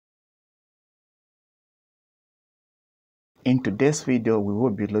In today's video, we will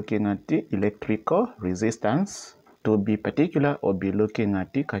be looking at the electrical resistance. To be particular, we'll be looking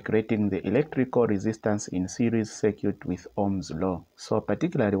at calculating the electrical resistance in series circuit with Ohm's law. So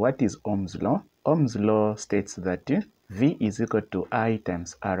particularly, what is Ohm's law? Ohm's law states that V is equal to I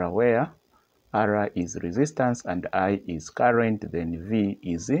times R, where R is resistance and I is current, then V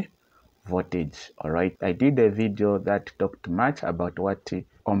is voltage. Alright, I did a video that talked much about what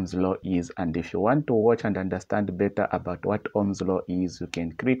Ohm's law is, and if you want to watch and understand better about what Ohm's law is, you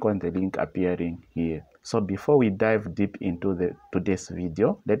can click on the link appearing here. So before we dive deep into today's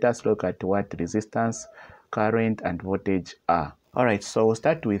video, let us look at what resistance, current and voltage are. Alright, so we'll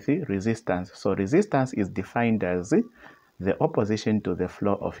start with resistance. So resistance is defined as the opposition to the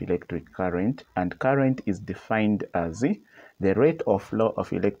flow of electric current, and current is defined as the rate of flow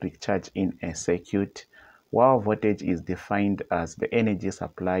of electric charge in a circuit, while voltage is defined as the energy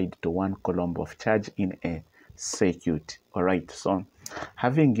supplied to 1 coulomb of charge in a circuit. Alright, so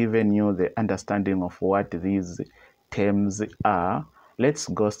having given you the understanding of what these terms are, let's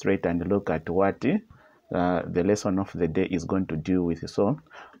go straight and look at what the lesson of the day is going to deal with. So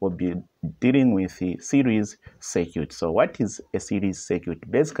we'll be dealing with the series circuit. So what is a series circuit?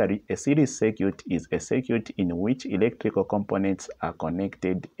 Basically, a series circuit is a circuit in which electrical components are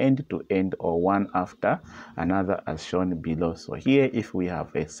connected end to end or one after another, as shown below. So here, if we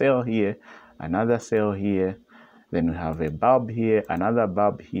have a cell here, another cell here, then we have a bulb here, another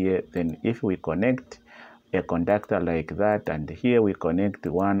bulb here, then if we connect a conductor like that, and here we connect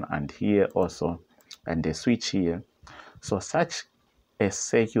one, and here also, and a switch here. So such a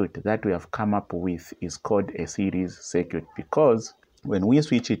circuit that we have come up with is called a series circuit, because when we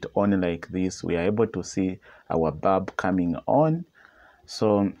switch it on like this, we are able to see our bulb coming on,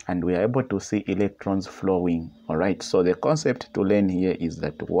 so, and we are able to see electrons flowing. All right, so the concept to learn here is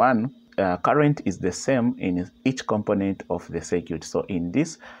that current is the same in each component of the circuit. So in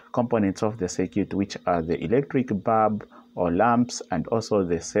these components of the circuit, which are the electric bulb or lamps and also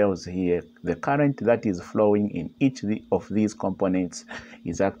the cells here, the current that is flowing in each of these components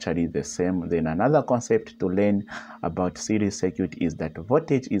is actually the same. Then another concept to learn about series circuit is that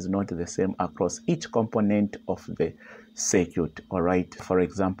voltage is not the same across each component of the circuit. All right, for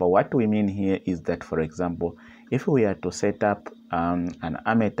example, what we mean here is that, for example, if we are to set up an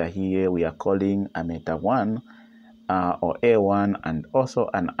ammeter here, we are calling ammeter 1 or A1, and also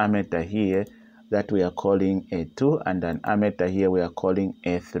an ammeter here that we are calling A2, and an ammeter here we are calling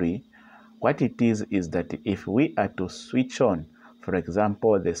A3. What it is that if we are to switch on, for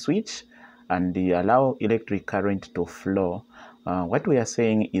example, the switch, and allow electric current to flow, what we are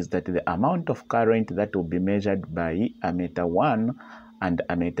saying is that the amount of current that will be measured by ammeter 1 and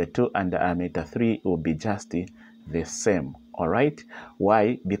ammeter 2 and ammeter 3 will be just the same. All right,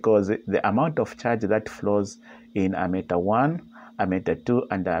 why? Because the amount of charge that flows in ammeter 1, ammeter 2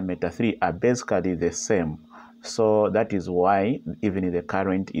 and ammeter 3 are basically the same. So that is why even the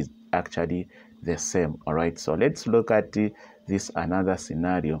current is actually the same. All right, so let's look at this another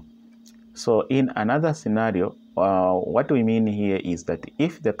scenario. So in another scenario, what we mean here is that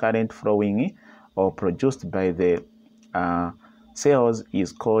if the current flowing or produced by the cells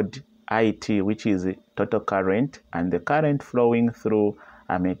is called IT, which is total current, and the current flowing through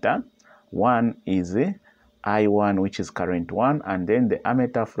ammeter 1 is I1, which is current 1, and then the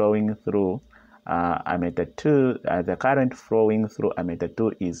ammeter flowing through ammeter 2, the current flowing through ammeter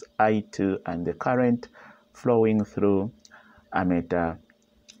 2 is I2, and the current flowing through ammeter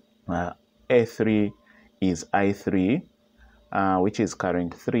A3 is I3, which is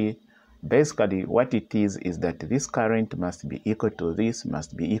current 3. Basically, what it is that this current must be equal to this,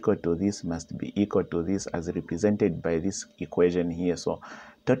 must be equal to this, must be equal to this, as represented by this equation here. So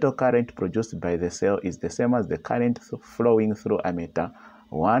total current produced by the cell is the same as the current flowing through ammeter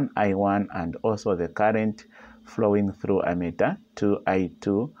 1 I1, and also the current flowing through ammeter 2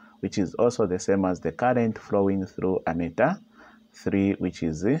 I2, which is also the same as the current flowing through ammeter 3, which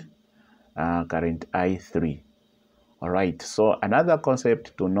is current I3. All right, so another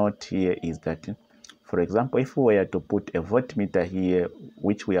concept to note here is that, for example, if we were to put a voltmeter here,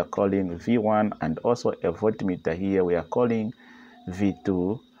 which we are calling V1, and also a voltmeter here we are calling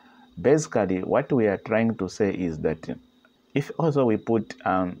V2, basically what we are trying to say is that if also we put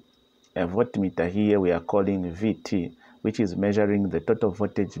a voltmeter here we are calling VT, which is measuring the total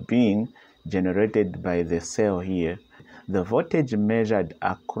voltage being generated by the cell here, the voltage measured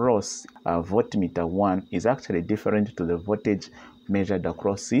across voltmeter 1 is actually different to the voltage measured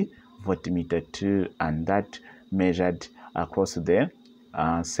across the voltmeter 2, and that measured across the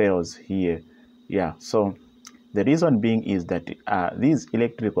cells here. Yeah, so the reason being is that these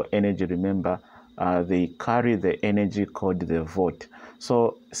electrical energy, remember, they carry the energy called the volt.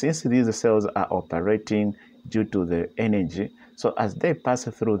 So since these cells are operating due to the energy, so as they pass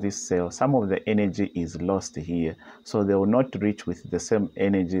through this cell, some of the energy is lost here. So they will not reach with the same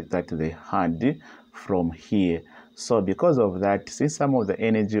energy that they had from here. So because of that, since some of the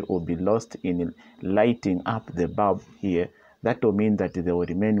energy will be lost in lighting up the bulb here, that will mean that they will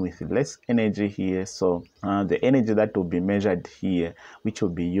remain with less energy here. So the energy that will be measured here, which will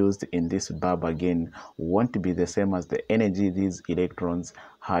be used in this bulb again, won't be the same as the energy these electrons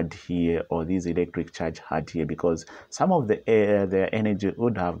had here, or this electric charge had here, because some of their energy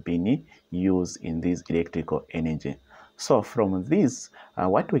would have been used in this electrical energy. So from this,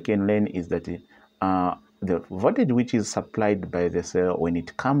 what we can learn is that the voltage which is supplied by the cell, when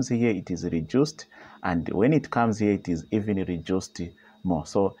it comes here, it is reduced, and when it comes here, it is even reduced more.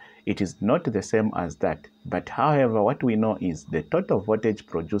 So it is not the same as that. But however, what we know is the total voltage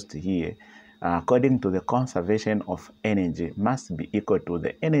produced here, according to the conservation of energy, must be equal to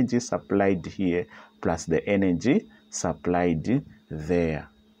the energy supplied here plus the energy supplied there.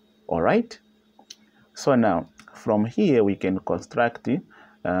 All right? So now, from here, we can construct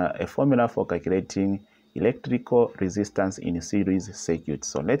a formula for calculating electrical resistance in series circuits.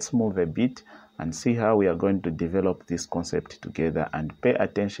 So let's move a bit and see how we are going to develop this concept together, and pay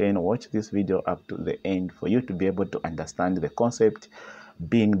attention, watch this video up to the end for you to be able to understand the concept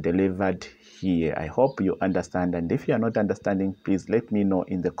being delivered here. I hope you understand, and if you are not understanding, please let me know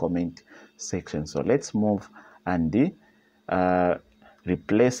in the comment section. So let's move and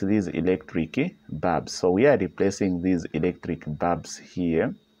replace these electric bulbs. So we are replacing these electric bulbs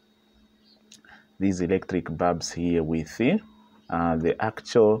here, with the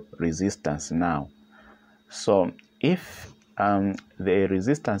actual resistance now. So if the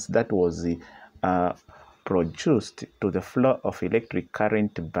resistance that was produced to the flow of electric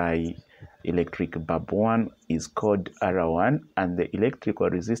current by electric bulb 1 is called R1, and the electrical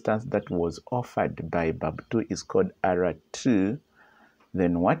resistance that was offered by bulb 2 is called R2,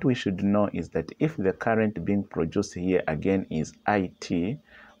 then what we should know is that if the current being produced here again is IT,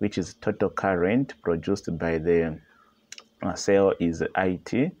 which is total current produced by the cell is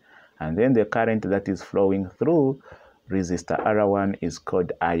IT, and then the current that is flowing through resistor R1 is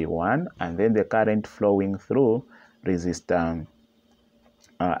called I1, and then the current flowing through resistor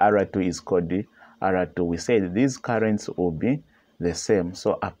R2 is called R2. We said these currents will be the same.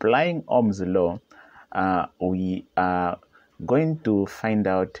 So applying Ohm's law, we are going to find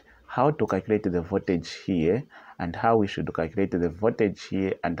out how to calculate the voltage here, and how we should calculate the voltage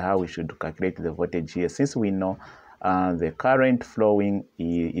here, and how we should calculate the voltage here, since we know the current flowing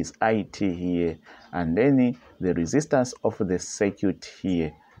is IT here, and then the resistance of the circuit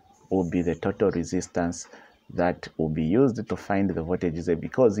here will be the total resistance that will be used to find the voltage,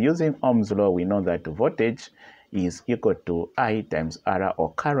 because using Ohm's law, we know that voltage is equal to I times R,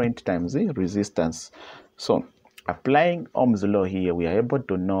 or current times the resistance. So applying Ohm's law here, we are able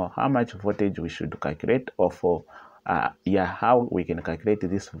to know how much voltage we should calculate, or for how we can calculate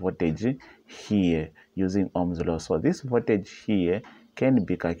this voltage here using Ohm's law. So this voltage here can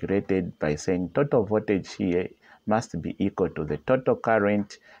be calculated by saying total voltage here must be equal to the total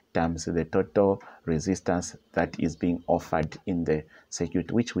current times the total resistance that is being offered in the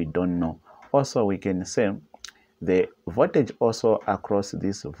circuit, which we don't know. Also, we can say the voltage also across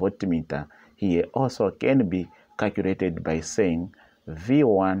this voltmeter here also can be calculated by saying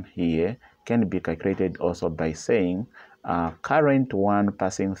V1 here can be calculated also by saying current 1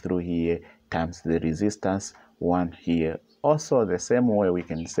 passing through here times the resistance 1 here. Also, the same way we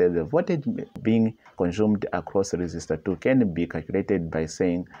can say the voltage being consumed across resistor 2 can be calculated by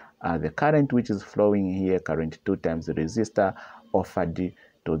saying the current which is flowing here, current 2 times the resistor offered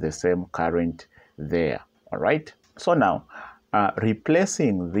to the same current there. All right. So now,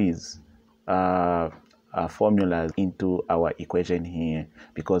 replacing these formulas into our equation here,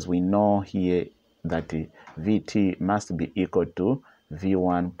 because we know here that Vt must be equal to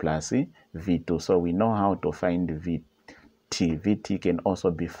V1 plus V2. So we know how to find Vt. Vt can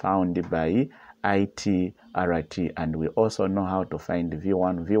also be found by IT, RT, and we also know how to find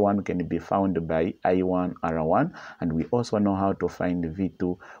V1. V1 can be found by I1, R1, and we also know how to find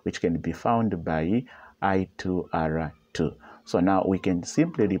V2, which can be found by I2, R2. So now we can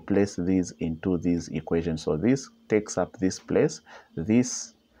simply replace these into these equations. So this takes up this place,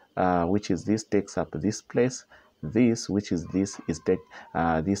 this which is this takes up this place, this which is this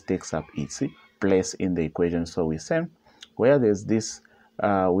this takes up its place in the equation. So we say where there's this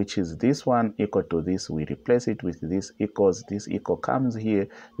which is this one equal to this, we replace it with this equals, this equal comes here,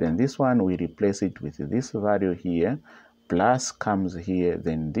 then this one we replace it with this value here plus comes here,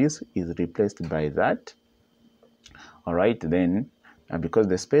 then this is replaced by that. All right, then because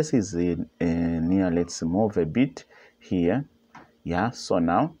the space is near, let's move a bit here. Yeah, so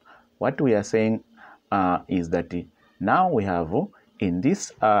now what we are saying is that now we have in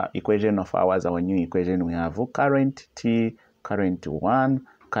this equation of ours, our new equation, we have current T, current 1,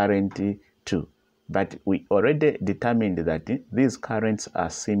 current 2. But we already determined that these currents are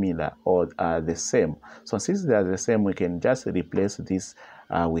similar or are the same. So since they are the same, we can just replace this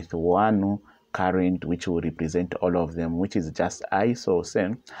with one current which will represent all of them, which is just I. So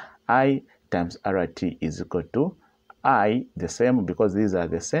same I times RT is equal to I, the same, because these are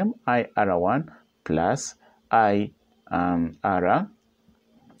the same, I R1 plus I R2.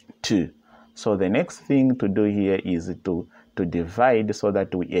 So the next thing to do here is to divide so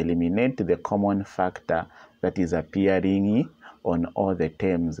that we eliminate the common factor that is appearing on all the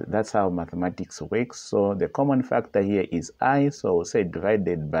terms. That's how mathematics works. So the common factor here is I, so we'll say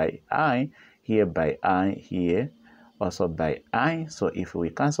divided by I, here by I, here also by I. So if we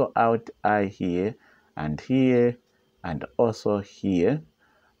cancel out I here and here and also here,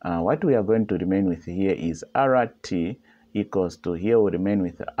 what we are going to remain with here is RT equals to, here will remain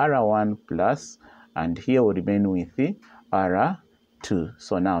with R1 plus, and here will remain with R2.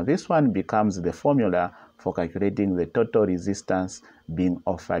 So now this one becomes the formula for calculating the total resistance being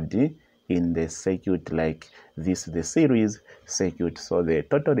offered in the circuit like this, the series circuit. So the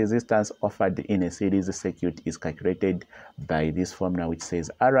total resistance offered in a series circuit is calculated by this formula, which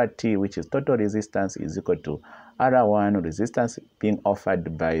says RT, which is total resistance, is equal to R1, resistance being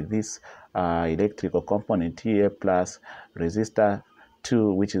offered by this electrical component here, plus resistor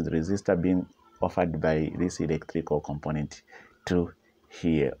 2, which is resistor being offered by this electrical component 2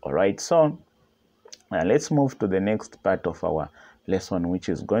 here. All right, so let's move to the next part of our lesson, which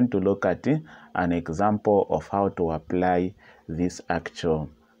is going to look at an example of how to apply this actual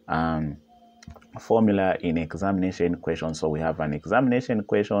formula in examination question. So we have an examination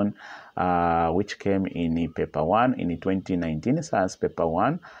question which came in paper 1 in 2019 SAS paper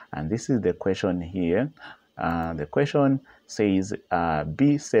 1, and this is the question here. The question says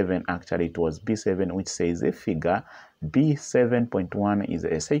B7, actually it was B7, which says a figure B7.1 is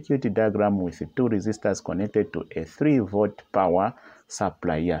a circuit diagram with two resistors connected to a 3-volt power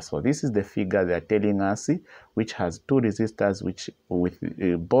supply. Yeah, so this is the figure they are telling us, which has two resistors which with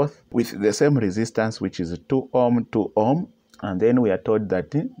both with the same resistance, which is 2 ohm, 2 ohm. And then we are told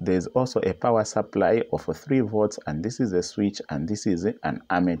that there's also a power supply of 3 volts, and this is a switch, and this is an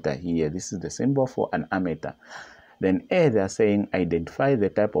ammeter here. This is the symbol for an ammeter. Then A, they are saying identify the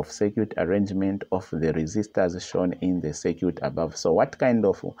type of circuit arrangement of the resistors shown in the circuit above. So what kind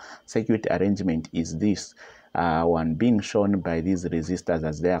of circuit arrangement is this one being shown by these resistors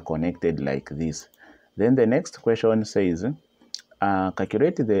as they are connected like this? Then the next question says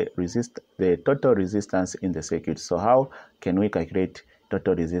calculate the total resistance in the circuit. So how can we calculate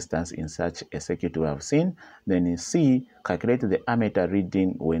total resistance in such a circuit we have seen? Then in C, calculate the ammeter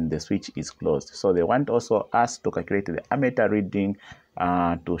reading when the switch is closed. So they want also us to calculate the ammeter reading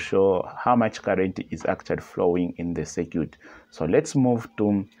to show how much current is actually flowing in the circuit. So let's move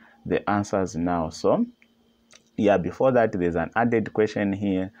to the answers now. So yeah, before that, there's an added question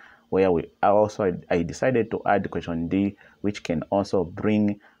here where I decided to add question D, which can also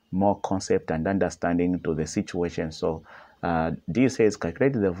bring more concept and understanding to the situation. So D says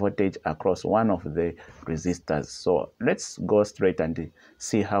calculate the voltage across one of the resistors. So let's go straight and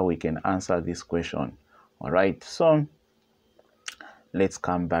see how we can answer this question. All right, so let's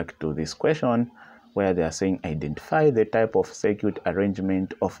come back to this question where they are saying identify the type of circuit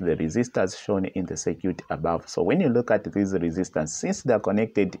arrangement of the resistors shown in the circuit above. So when you look at these resistors, since they are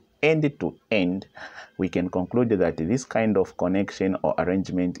connected end to end, we can conclude that this kind of connection or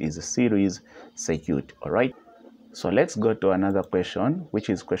arrangement is a series circuit. All right, so let's go to another question, which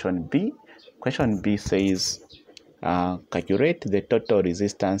is question B. Question B says calculate the total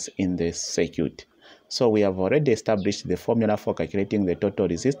resistance in the circuit. So we have already established the formula for calculating the total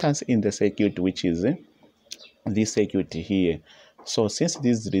resistance in the circuit, which is this circuit here. So since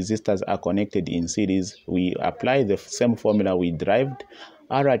these resistors are connected in series, we apply the same formula we derived.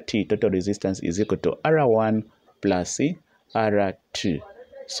 RT, total resistance, is equal to R1 plus R2.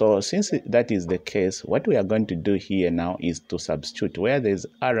 So since that is the case, what we are going to do here now is to substitute. Where there is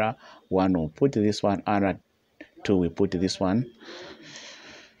R1, we'll put this one, R2, we put this one.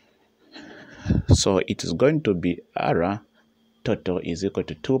 So it is going to be R total is equal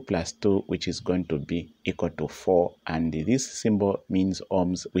to 2 plus 2, which is going to be equal to 4. And this symbol means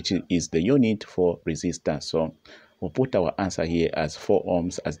ohms, which is the unit for resistance. So we'll put our answer here as 4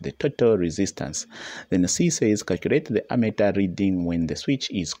 ohms as the total resistance. Then C says calculate the ammeter reading when the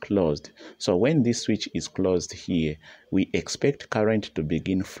switch is closed. So when this switch is closed here, we expect current to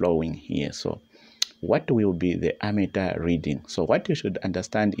begin flowing here. So what will be the ammeter reading? So what you should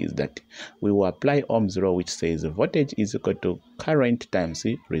understand is that we will apply Ohm's law, which says voltage is equal to current times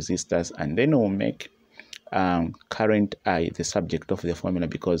resistors, and then we'll make current I the subject of the formula,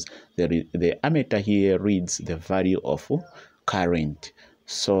 because the ammeter here reads the value of current.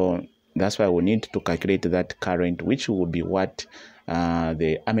 So that's why we need to calculate that current, which will be what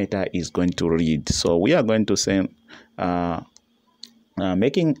the ammeter is going to read. So we are going to say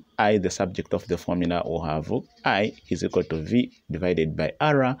making I the subject of the formula, we'll have I is equal to V divided by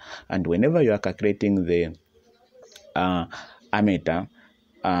R, and whenever you are calculating the ammeter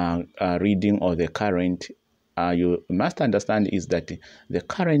reading or the current, you must understand is that the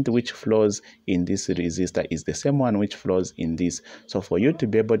current which flows in this resistor is the same one which flows in this. So for you to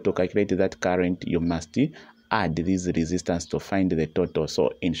be able to calculate that current, you must add these resistance to find the total.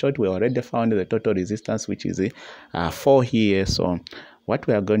 So in short, we already found the total resistance, which is 4 here. So what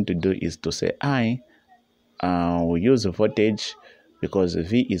we are going to do is to say I will use voltage, because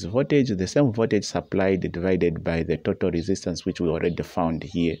V is voltage, the same voltage supplied divided by the total resistance, which we already found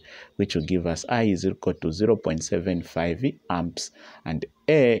here, which will give us I is equal to 0.75 amps, and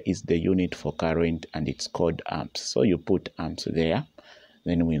A is the unit for current, and it's called amps. So you put amps there.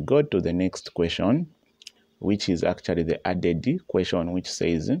 Then we go to the next question, which is actually the added question, which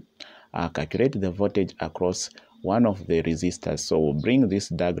says calculate the voltage across one of the resistors. So we'll bring this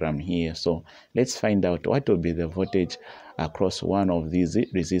diagram here. So let's find out what will be the voltage across one of these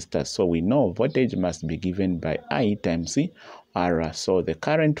resistors. So we know voltage must be given by I times R. So the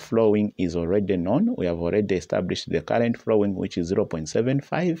current flowing is already known. We have already established the current flowing, which is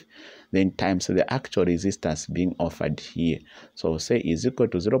 0.75, then times the actual resistance being offered here. So we'll say is equal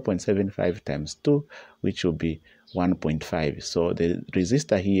to 0.75 times 2, which will be 1.5. So the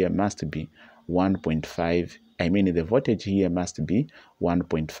resistor here must be 1.5. I mean the voltage here must be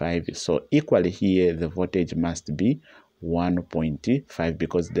 1.5. So equally here the voltage must be 1.5,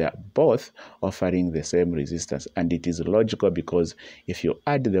 because they are both offering the same resistance. And it is logical, because if you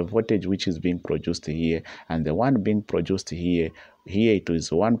add the voltage which is being produced here and the one being produced here it is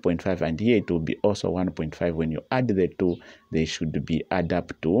 1.5, and here it will be also 1.5. When you add the two, they should be add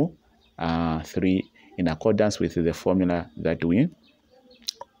up to 3 in accordance with the formula that we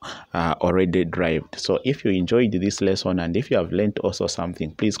already derived. So if you enjoyed this lesson, and if you have learned also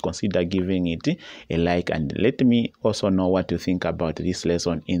something, please consider giving it a like, and let me also know what you think about this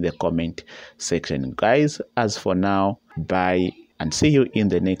lesson in the comment section. Guys, as for now, bye, and see you in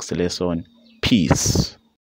the next lesson. Peace.